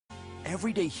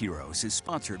Everyday Heroes is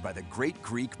sponsored by the Great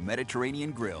Greek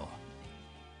Mediterranean Grill.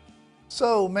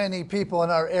 So many people in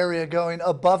our area going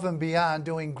above and beyond,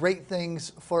 doing great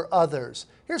things for others.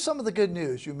 Here's some of the good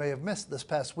news you may have missed this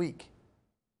past week.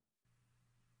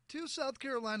 Two South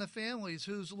Carolina families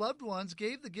whose loved ones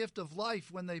gave the gift of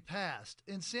life when they passed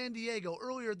in San Diego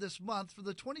earlier this month for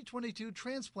the 2022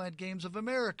 Transplant Games of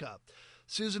America.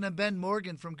 Susan and Ben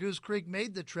Morgan from Goose Creek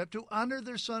made the trip to honor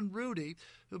their son Rudy,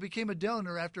 who became a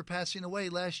donor after passing away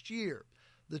last year.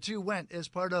 The two went as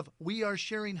part of We Are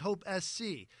Sharing Hope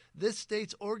SC, this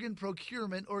state's organ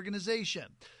procurement organization.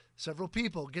 Several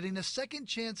people getting a second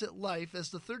chance at life as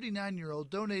the 39-year-old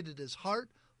donated his heart,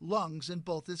 lungs, and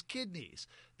both his kidneys.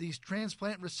 These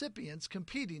transplant recipients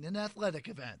competing in athletic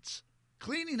events.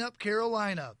 Cleaning Up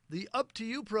Carolina, the Up to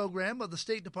You program of the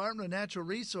State Department of Natural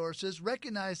Resources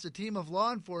recognized a team of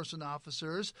law enforcement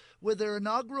officers with their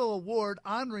inaugural award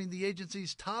honoring the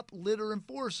agency's top litter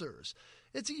enforcers.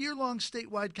 It's a year-long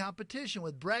statewide competition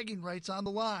with bragging rights on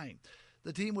the line.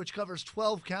 The team, which covers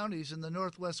 12 counties in the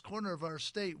northwest corner of our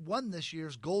state, won this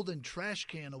year's Golden Trash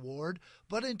Can Award,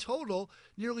 but in total,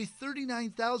 nearly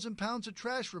 39,000 pounds of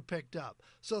trash were picked up.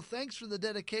 So thanks for the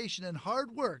dedication and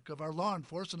hard work of our law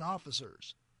enforcement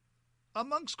officers. A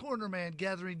Moncks Corner man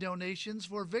gathering donations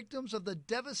for victims of the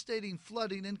devastating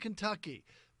flooding in Kentucky.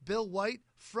 Bill White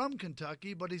from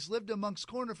Kentucky, but he's lived in Moncks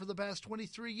Corner for the past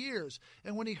 23 years.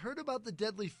 And when he heard about the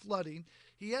deadly flooding,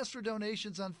 he asked for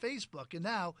donations on Facebook, and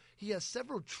now he has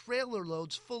several trailer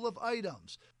loads full of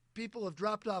items. People have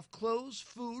dropped off clothes,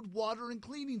 food, water, and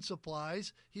cleaning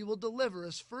supplies. He will deliver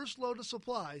his first load of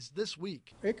supplies this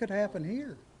week. It could happen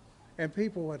here, and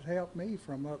people would help me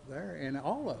from up there, and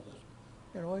all of us.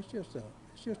 You know, it's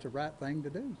just a right thing to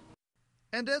do.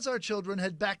 And as our children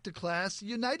head back to class,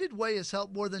 United Way has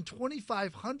helped more than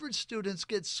 2,500 students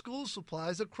get school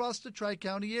supplies across the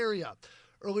Tri-County area.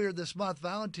 Earlier this month,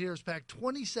 volunteers packed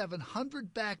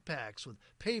 2,700 backpacks with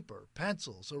paper,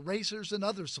 pencils, erasers, and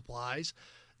other supplies.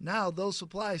 Now those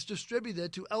supplies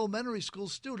distributed to elementary school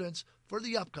students for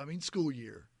the upcoming school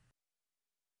year.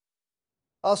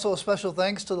 Also, a special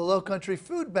thanks to the Low Country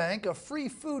Food Bank, a free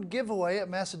food giveaway at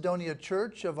Macedonia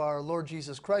Church of Our Lord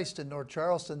Jesus Christ in North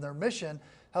Charleston. Their mission,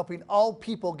 helping all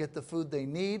people get the food they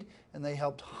need, and they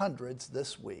helped hundreds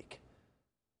this week.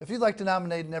 If you'd like to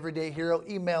nominate an Everyday Hero,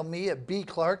 email me at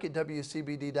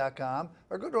bclark@wcbd.com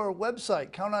or go to our website,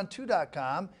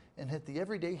 counton2.com, and hit the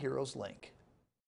Everyday Heroes link.